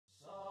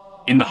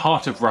In the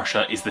heart of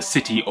Russia is the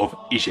city of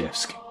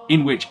Izhevsk,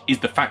 in which is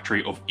the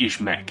factory of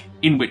Izhmek,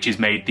 in which is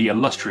made the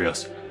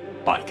illustrious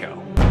Baikal.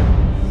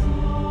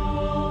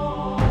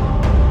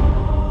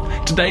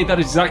 Today, that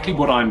is exactly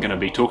what I'm going to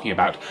be talking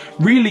about,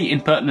 really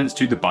in pertinence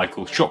to the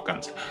Baikal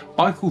shotguns.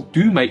 Baikal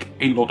do make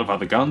a lot of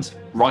other guns,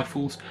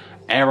 rifles,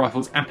 air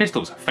rifles and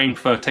pistols, famed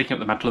for taking up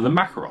the mantle of the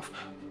Makarov.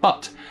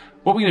 But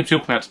what we're going to be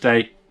talking about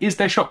today is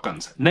their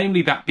shotguns,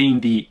 namely that being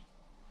the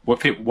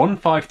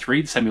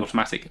 153, the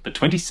semi-automatic, the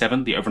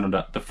 27, the over and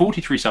under, the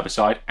 43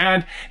 side-by-side,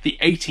 and the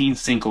 18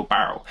 single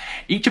barrel.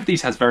 Each of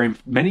these has very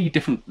many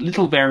different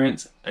little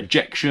variants: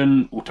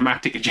 ejection,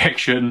 automatic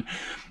ejection,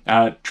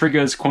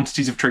 triggers,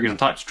 quantities of triggers and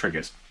types of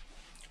triggers.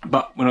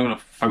 But we're not going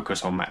to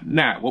focus on that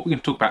now. What we're going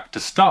to talk about to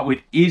start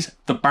with is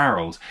the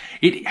barrels.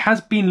 It has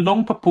been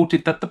long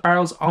purported that the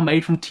barrels are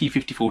made from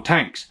T-54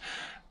 tanks.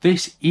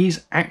 This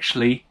is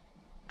actually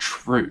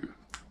true.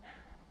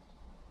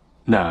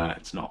 No,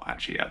 it's not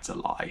actually, that's a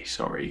lie,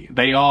 sorry.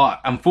 They are,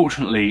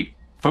 unfortunately,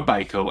 for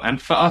Baikal, and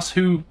for us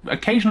who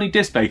occasionally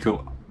diss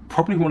Baikal,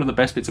 probably one of the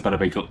best bits about a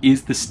Baikal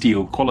is the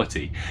steel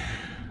quality.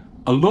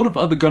 A lot of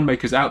other gun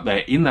makers out there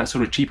in that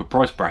sort of cheaper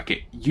price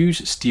bracket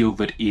use steel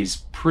that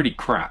is pretty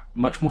crap,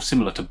 much more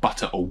similar to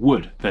butter or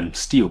wood than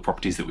steel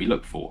properties that we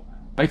look for.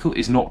 Baikal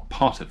is not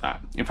part of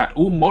that. In fact,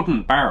 all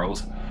modern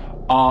barrels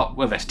are,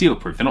 well, they're steel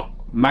proof. They're not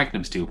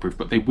Magnum steel proof,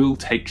 but they will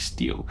take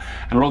steel.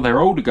 And a lot of their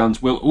older guns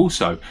will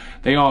also.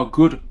 They are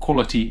good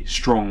quality,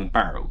 strong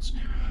barrels.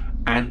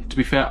 And to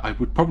be fair, I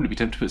would probably be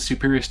tempted to put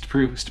superior to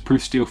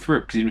proof steel through it,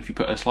 because even if you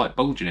put a slight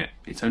bulge in it,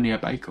 it's only a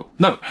Baikal.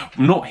 No,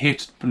 I'm not here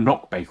to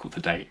knock Baikal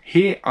today.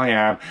 Here I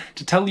am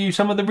to tell you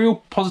some of the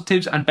real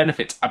positives and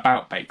benefits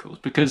about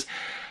Baikals, because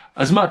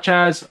as much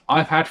as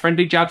I've had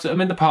friendly jabs at them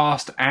in the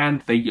past,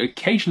 and they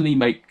occasionally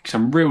make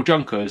some real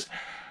junkers,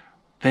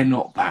 they're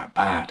not that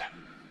bad.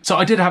 So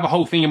I did have a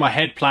whole thing in my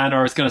head planned,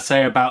 I was going to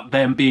say about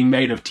them being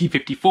made of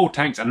T-54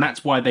 tanks, and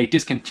that's why they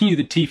discontinued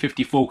the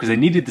T-54, because they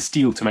needed the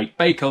steel to make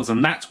Baikals,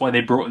 and that's why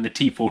they brought in the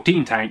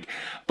T-14 tank.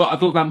 But I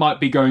thought that might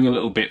be going a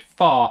little bit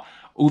far,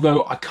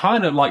 although I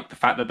kind of like the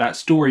fact that that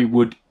story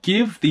would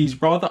give these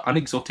rather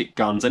unexotic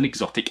guns an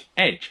exotic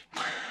edge.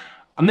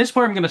 And this is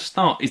where I'm going to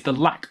start, is the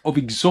lack of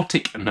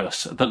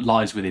exoticness that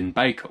lies within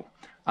Baikal.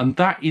 And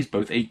that is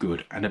both a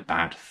good and a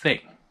bad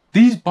thing.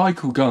 These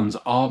Baikal guns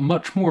are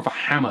much more of a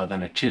hammer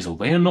than a chisel.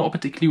 They are not a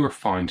particularly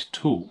refined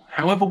tool.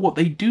 However, what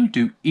they do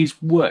is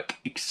work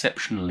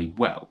exceptionally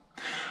well.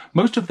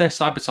 Most of their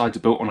side-by-sides are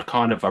built on a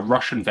kind of a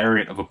Russian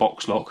variant of a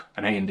box lock,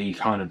 an A&D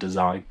kind of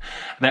design.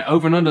 And their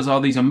over and unders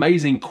are these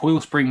amazing coil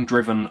spring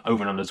driven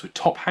over and unders with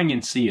top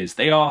hanging sears.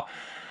 They are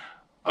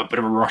a bit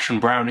of a Russian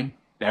Browning,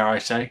 dare I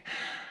say.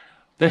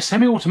 Their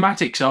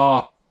semi-automatics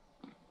are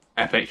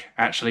epic,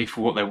 actually, for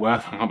what they're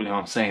worth. I can't believe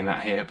I'm saying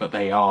that here, but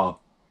they are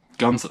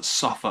guns that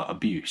suffer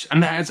abuse.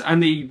 And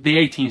the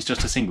 18 is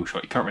just a single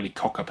shot. You can't really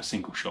cock up a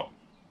single shot,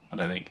 I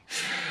don't think.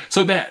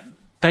 So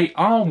they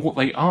are what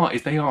they are,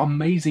 is they are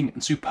amazing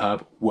and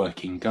superb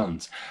working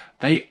guns.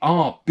 They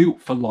are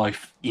built for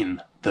life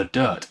in the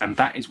dirt, and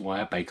that is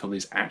why a Baikal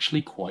is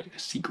actually quite a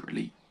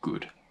secretly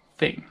good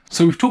thing.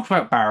 So we've talked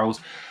about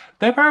barrels.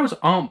 Their barrels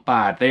aren't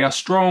bad. They are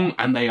strong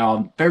and they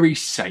are very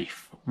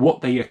safe.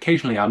 What they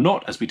occasionally are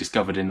not, as we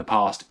discovered in the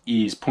past,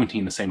 is pointing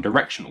in the same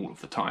direction all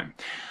of the time.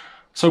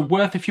 So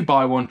worth, if you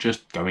buy one,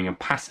 just going and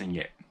passing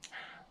it.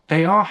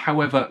 They are,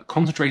 however,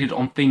 concentrated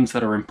on things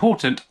that are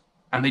important,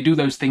 and they do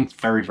those things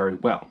very, very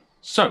well.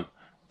 So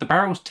the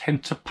barrels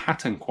tend to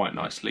pattern quite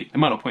nicely. They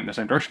might not point in the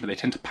same direction, but they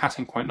tend to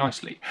pattern quite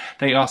nicely.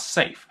 They are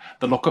safe.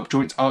 The lock-up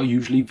joints are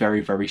usually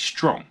very, very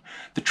strong.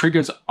 The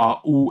triggers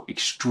are all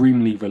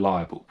extremely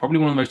reliable. Probably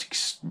one of the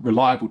most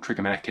reliable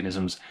trigger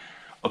mechanisms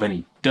of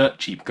any dirt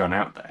cheap gun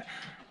out there.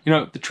 You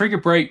know, the trigger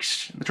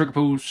brakes, the trigger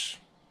pulls,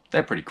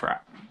 they're pretty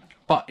crap.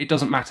 But it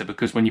doesn't matter,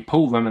 because when you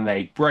pull them and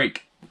they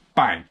break,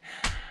 bang,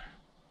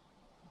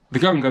 the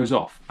gun goes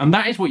off. And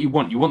that is what you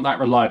want. You want that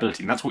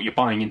reliability, and that's what you're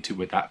buying into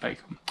with that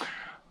Baikal.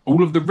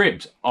 All of the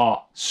ribs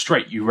are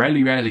straight. You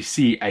rarely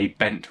see a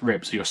bent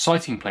rib. So your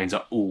sighting planes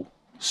are all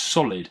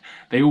solid.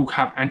 They all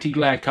have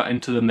anti-glare cut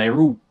into them. They're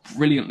all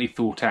brilliantly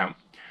thought out.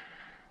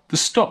 The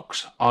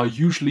stocks are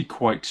usually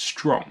quite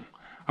strong.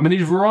 I mean,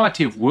 there's a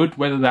variety of wood,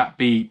 whether that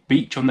be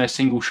beech on their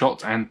single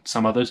shots and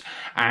some others,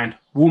 and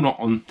walnut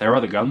on their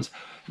other guns,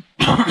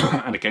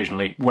 and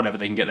occasionally whatever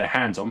they can get their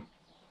hands on,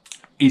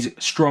 is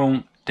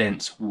strong,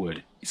 dense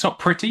wood. It's not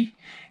pretty,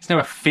 it's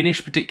never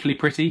finished particularly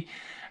pretty,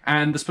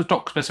 and the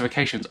stock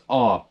specifications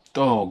are,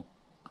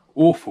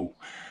 awful.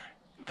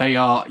 They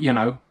are, you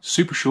know,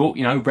 super short,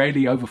 you know,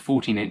 rarely over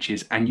 14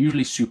 inches, and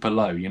usually super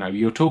low. You know,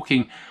 you're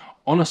talking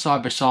on a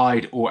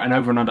side-by-side or an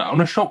over and under,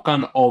 on a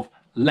shotgun of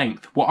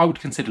length, what I would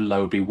consider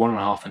low would be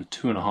 1.5 and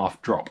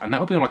 2.5 drop, and that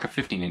would be on like a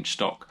 15-inch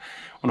stock.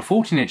 On a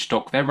 14-inch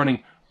stock, they're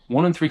running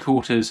 1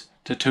 3/4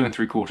 to 2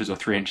 3/4 or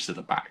 3 inches at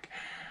the back.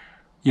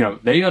 You know,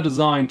 they are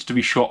designed to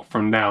be shot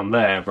from down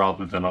there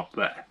rather than up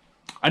there.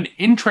 An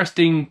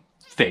interesting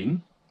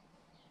thing,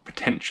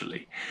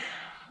 potentially,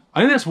 I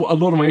think that's what a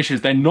lot of my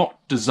issues, they're not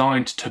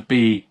designed to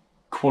be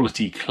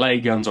quality clay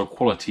guns or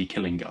quality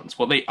killing guns.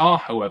 What they are,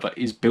 however,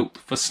 is built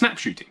for snap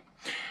shooting.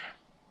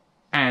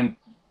 And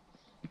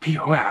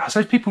people, well, I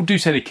suppose people do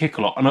say they kick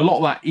a lot, and a lot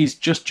of that is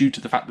just due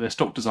to the fact that their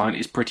stock design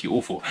is pretty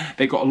awful.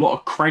 They've got a lot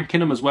of crank in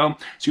them as well,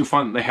 so you'll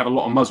find that they have a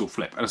lot of muzzle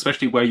flip, and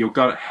especially where your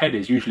gun head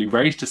is usually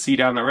raised to see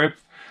down the rib,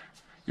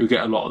 you'll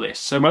get a lot of this.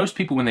 So most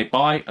people, when they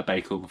buy a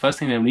Baikal, the first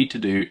thing they'll need to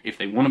do, if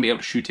they want to be able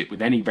to shoot it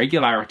with any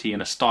regularity in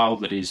a style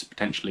that is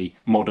potentially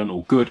modern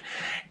or good,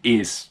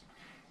 is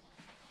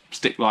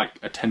stick like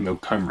a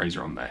 10mm comb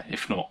razor on there,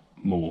 if not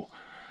more,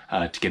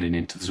 to get it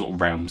into the sort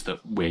of realms that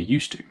we're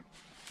used to.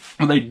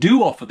 What they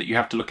do offer that you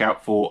have to look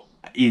out for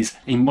is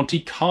a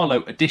Monte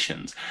Carlo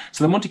editions.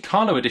 So the Monte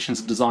Carlo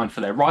editions are designed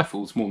for their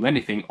rifles more than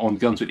anything on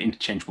guns with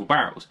interchangeable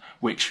barrels,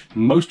 which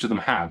most of them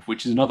have,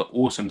 which is another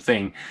awesome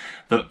thing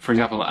that, for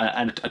example,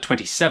 a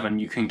 27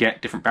 you can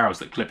get different barrels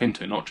that clip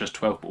into, not just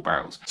 12-bore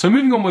barrels. So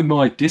moving on with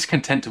my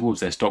discontent towards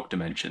their stock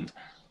dimensions,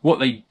 what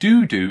they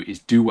do is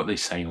do what they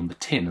say on the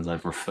tin, as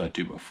I've referred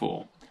to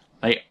before.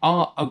 They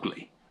are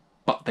ugly,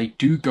 but they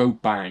do go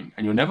bang,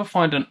 and you'll never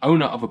find an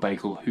owner of a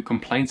Baikal who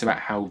complains about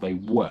how they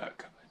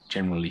work,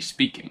 generally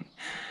speaking.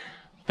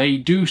 They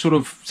do sort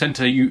of tend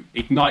to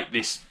ignite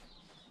this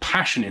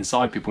passion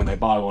inside people when they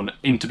buy one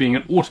into being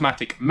an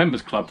automatic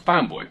members club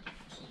fanboy,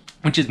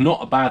 which is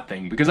not a bad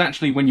thing, because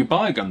actually when you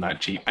buy a gun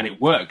that cheap and it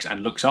works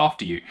and looks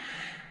after you,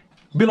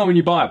 a bit like when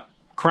you buy a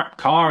crap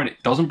car and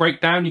it doesn't break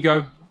down, you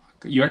go,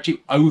 you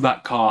actually owe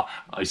that car,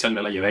 I said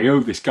it later, they owe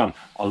this gun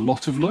a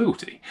lot of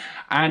loyalty.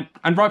 And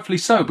rightfully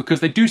so, because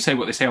they do say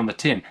what they say on the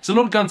tin. There's a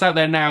lot of guns out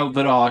there now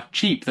that are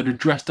cheap, that are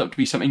dressed up to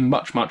be something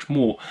much, much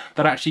more,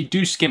 that actually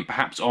do skimp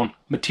perhaps on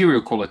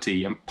material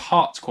quality and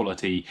parts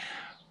quality.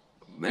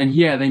 And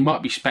yeah, they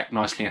might be spec'd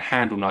nicely and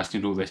handle nicely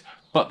and all this,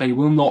 but they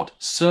will not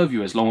serve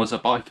you as long as a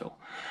Baikal.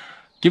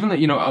 Given that,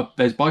 you know,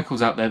 there's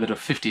Baikals out there that are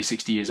 50 or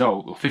 60 years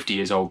old, or 50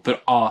 years old,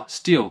 that are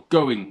still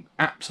going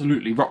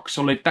absolutely rock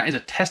solid, that is a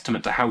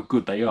testament to how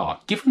good they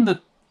are. Given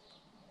the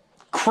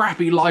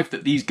crappy life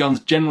that these guns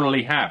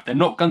generally have, they're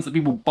not guns that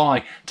people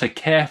buy to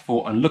care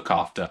for and look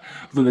after,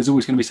 although there's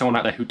always going to be someone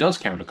out there who does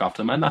care and look after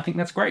them, and I think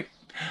that's great.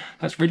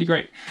 That's really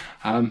great.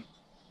 I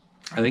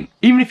think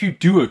even if you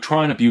do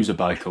try and abuse a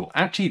Baikal,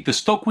 actually the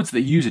stock woods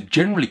they use are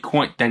generally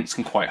quite dense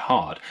and quite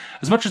hard.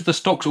 As much as the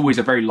stocks always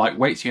are very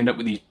lightweight, so you end up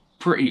with these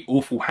pretty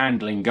awful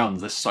handling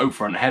guns. They're so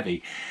front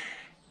heavy,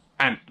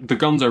 and the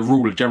guns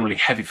overall are generally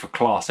heavy for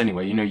class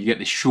anyway. You know, you get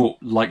this short,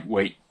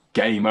 lightweight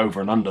game over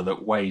and under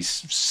that weighs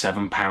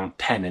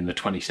 £7.10 in the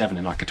 27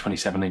 in like a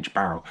 27-inch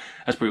barrel.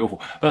 That's pretty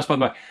awful. But that's by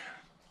the way.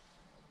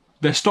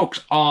 Their stocks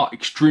are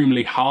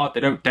extremely hard.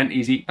 They don't dent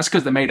easy. That's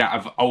because they're made out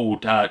of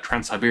old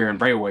Trans-Siberian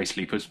railway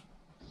sleepers.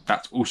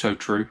 That's also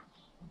true.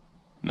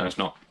 No, it's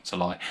not. It's a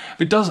lie.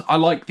 But it does. I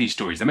like these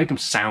stories. They make them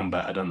sound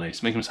better, don't they? They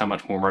make them sound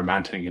much more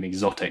romantic and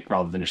exotic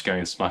rather than just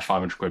going, "It's my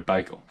 500 quid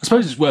Baikal." I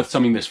suppose it's worth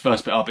summing this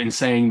first bit up in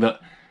saying that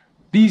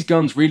these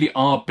guns really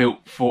are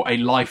built for a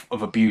life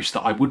of abuse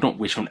that I would not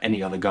wish on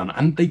any other gun,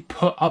 and they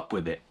put up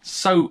with it.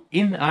 So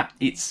in that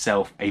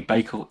itself, a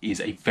Baikal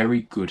is a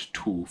very good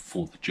tool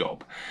for the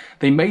job.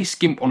 They may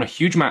skimp on a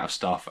huge amount of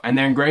stuff, and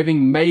their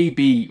engraving may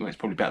be, well, it's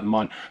probably better than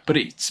mine, but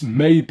it's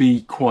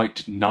maybe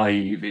quite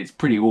naive. It's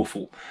pretty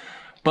awful.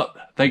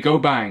 But they go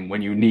bang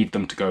when you need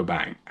them to go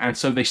bang. And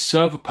so they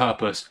serve a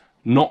purpose,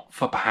 not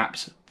for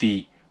perhaps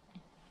the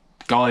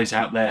guys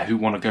out there who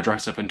want to go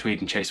dress up in tweed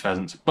and chase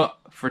pheasants, but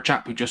for a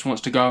chap who just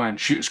wants to go and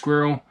shoot a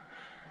squirrel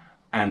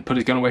and put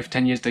his gun away for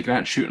 10 years, take it out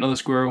and shoot another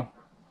squirrel.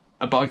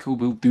 A Baikal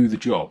will do the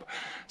job.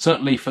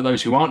 Certainly for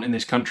those who aren't in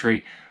this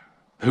country,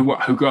 who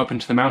go up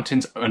into the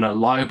mountains and are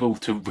liable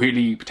to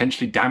really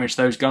potentially damage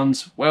those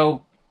guns,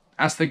 well,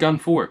 that's their gun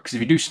for it. Because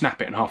if you do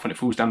snap it in half and it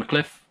falls down the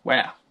cliff,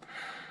 well,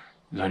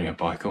 there's only a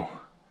Baikal.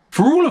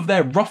 For all of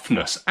their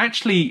roughness,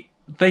 actually,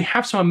 they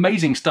have some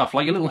amazing stuff,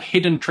 like a little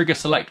hidden trigger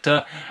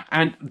selector,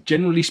 and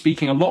generally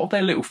speaking, a lot of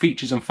their little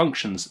features and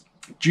functions,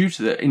 due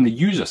to in the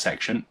user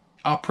section,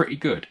 are pretty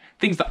good.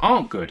 Things that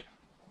aren't good.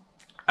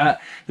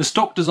 The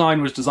stock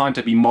design was designed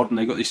to be modern.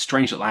 They've got these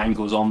strange little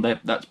angles on there.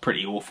 That's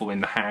pretty awful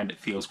in the hand. It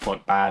feels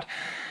quite bad.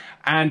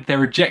 And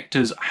their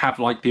ejectors have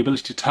like the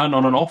ability to turn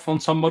on and off on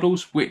some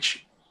models,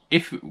 which,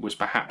 if it was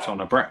perhaps on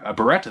a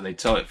Beretta,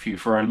 they'd sell it for you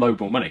for a low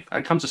ball money.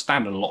 That comes to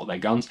stand on a lot of their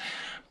guns,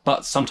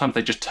 but sometimes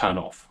they just turn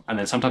off, and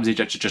then sometimes the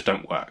ejectors just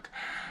don't work.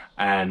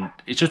 And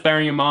it's just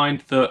bearing in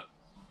mind that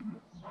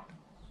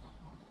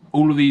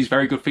all of these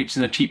very good features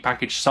in a cheap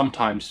package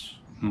sometimes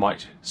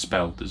might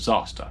spell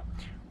disaster.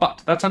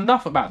 But that's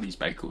enough about these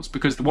Baikals,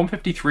 because the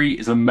 153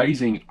 is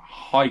amazing,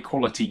 high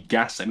quality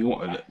gas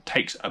semi-auto that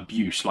takes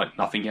abuse like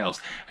nothing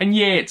else. And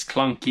yeah, it's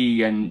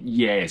clunky, and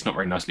yeah, it's not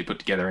very nicely put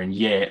together, and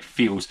yeah, it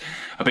feels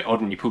a bit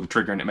odd when you pull the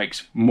trigger and it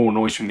makes more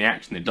noise from the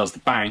action than it does the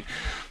bang.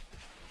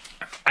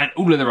 And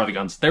all of their other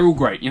guns, they're all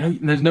great. You know,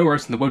 there's nowhere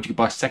else in the world you could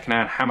buy a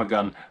second-hand hammer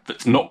gun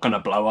that's not going to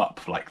blow up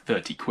for like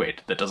 30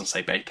 quid that doesn't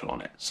say Baikal on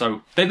it.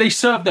 So they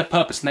serve their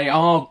purpose, and they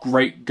are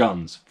great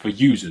guns for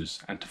users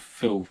and to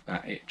fill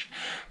that itch.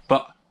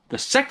 But the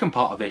second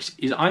part of this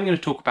is I'm going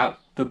to talk about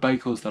the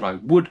Baikals that I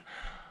would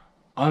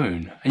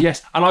own. And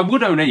yes, and I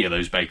would own any of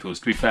those Baikals,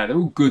 to be fair. They're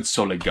all good,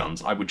 solid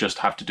guns. I would just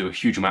have to do a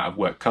huge amount of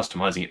work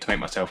customizing it to make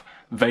myself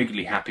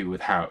vaguely happy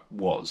with how it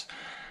was.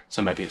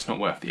 So maybe it's not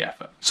worth the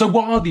effort. So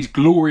what are these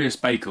glorious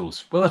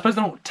Baikals? Well, I suppose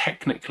they're not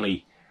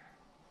technically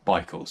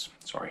Baikals.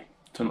 Sorry.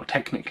 So not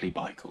technically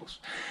Baikals.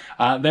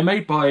 They're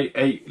made by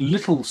a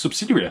little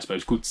subsidiary, I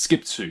suppose, called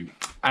Tskib Soo.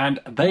 And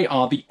they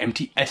are the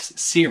MTS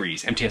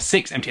series. MTS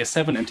 6, MTS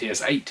 7,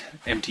 MTS 8,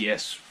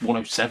 MTS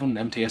 107,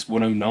 MTS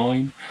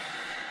 109.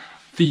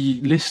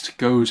 The list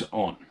goes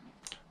on.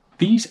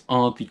 These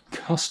are the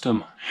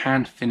custom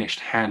hand-finished,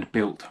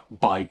 hand-built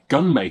by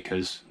gun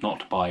makers,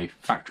 not by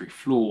factory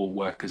floor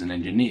workers and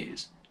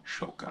engineers,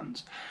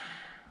 shotguns.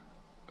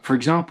 For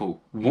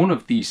example, one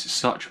of these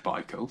such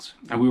Baikals,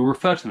 and we will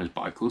refer to them as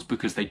Baikals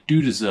because they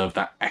do deserve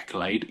that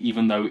accolade,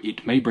 even though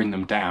it may bring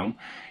them down,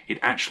 it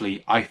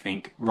actually, I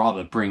think,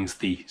 rather brings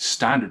the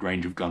standard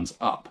range of guns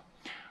up.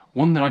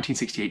 Won the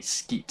 1968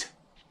 Skeet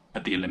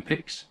at the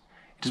Olympics.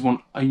 It has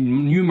won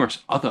numerous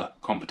other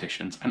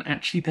competitions, and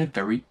actually they're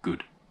very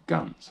good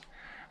guns.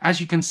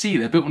 As you can see,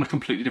 they're built on a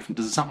completely different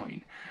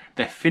design.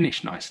 They're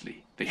finished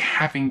nicely. They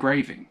have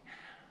engraving.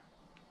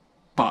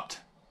 But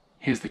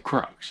here's the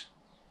crux,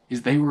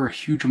 is they were a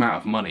huge amount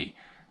of money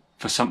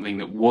for something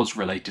that was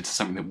related to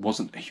something that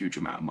wasn't a huge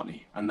amount of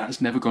money. And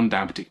that's never gone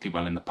down particularly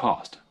well in the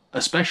past,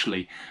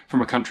 especially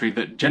from a country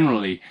that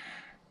generally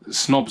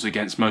snobs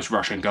against most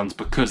Russian guns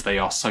because they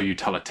are so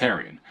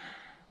utilitarian.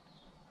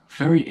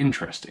 Very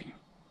interesting.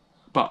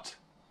 But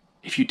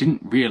if you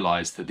didn't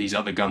realise that these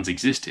other guns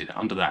existed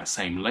under that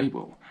same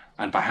label,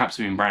 and perhaps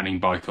have been branding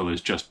Baikal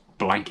as just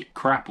blanket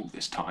crap all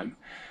this time,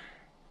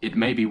 it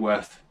may be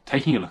worth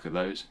taking a look at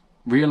those,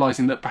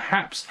 realising that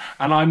perhaps,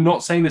 and I'm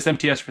not saying this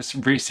MTS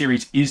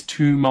series is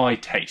to my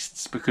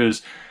tastes,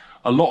 because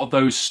a lot of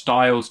those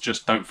styles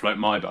just don't float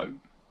my boat,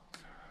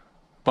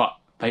 but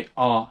they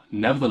are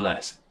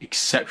nevertheless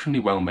exceptionally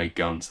well-made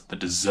guns that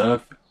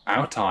deserve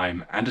our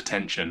time and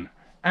attention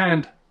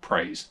and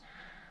praise.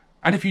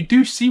 And if you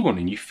do see one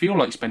and you feel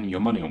like spending your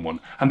money on one,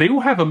 and they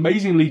all have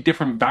amazingly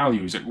different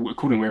values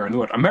according to where in the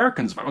world.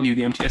 Americans value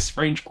the MTS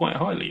range quite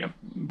highly,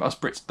 us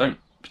Brits don't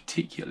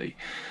particularly.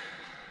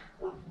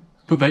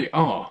 But they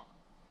are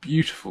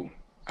beautiful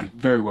and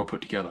very well put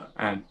together,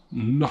 and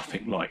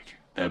nothing like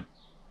their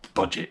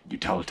budget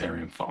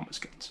utilitarian farmers'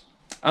 guns.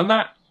 And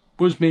that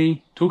was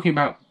me talking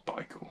about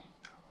Baikal.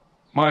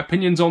 My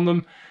opinions on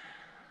them.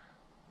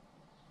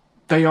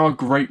 They are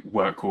great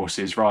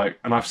workhorses, right?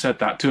 And I've said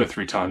that 2 or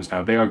 3 times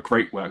now. They are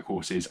great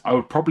workhorses. I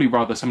would probably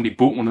rather somebody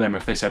bought one of them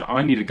if they said,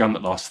 I need a gun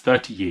that lasts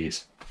 30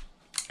 years.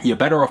 You're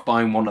better off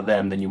buying one of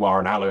them than you are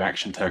an Alo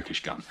Action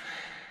Turkish gun.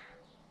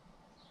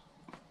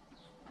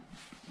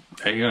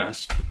 There you go.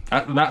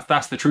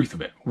 That's the truth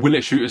of it. Will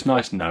it shoot as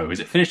nice? No. Is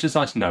it finished as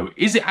nice? No.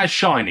 Is it as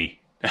shiny?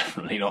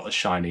 Definitely not as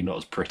shiny, not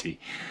as pretty.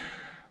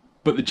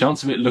 But the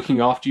chance of it looking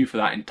after you for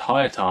that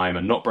entire time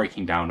and not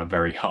breaking down are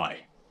very high.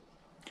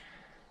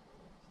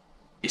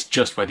 It's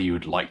just whether you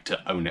would like to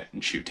own it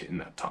and shoot it in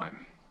that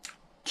time.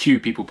 Cue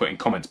people putting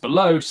comments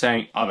below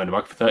saying, I've owned a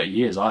bike for 30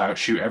 years, I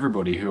outshoot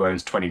everybody who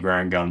owns 20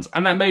 grand guns.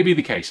 And that may be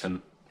the case,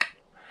 and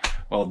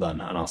well done,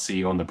 and I'll see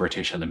you on the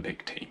British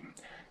Olympic team.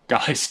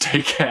 Guys,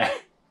 take care.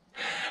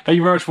 Thank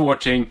you very much for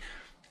watching.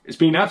 It's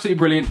been absolutely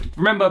brilliant.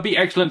 Remember, be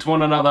excellent to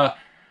one another,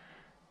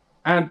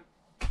 and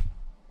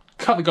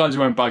cut the guys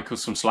who own Baikals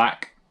some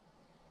slack.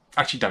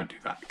 Actually, don't do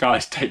that.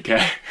 Guys, take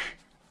care.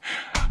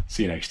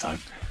 See you next time.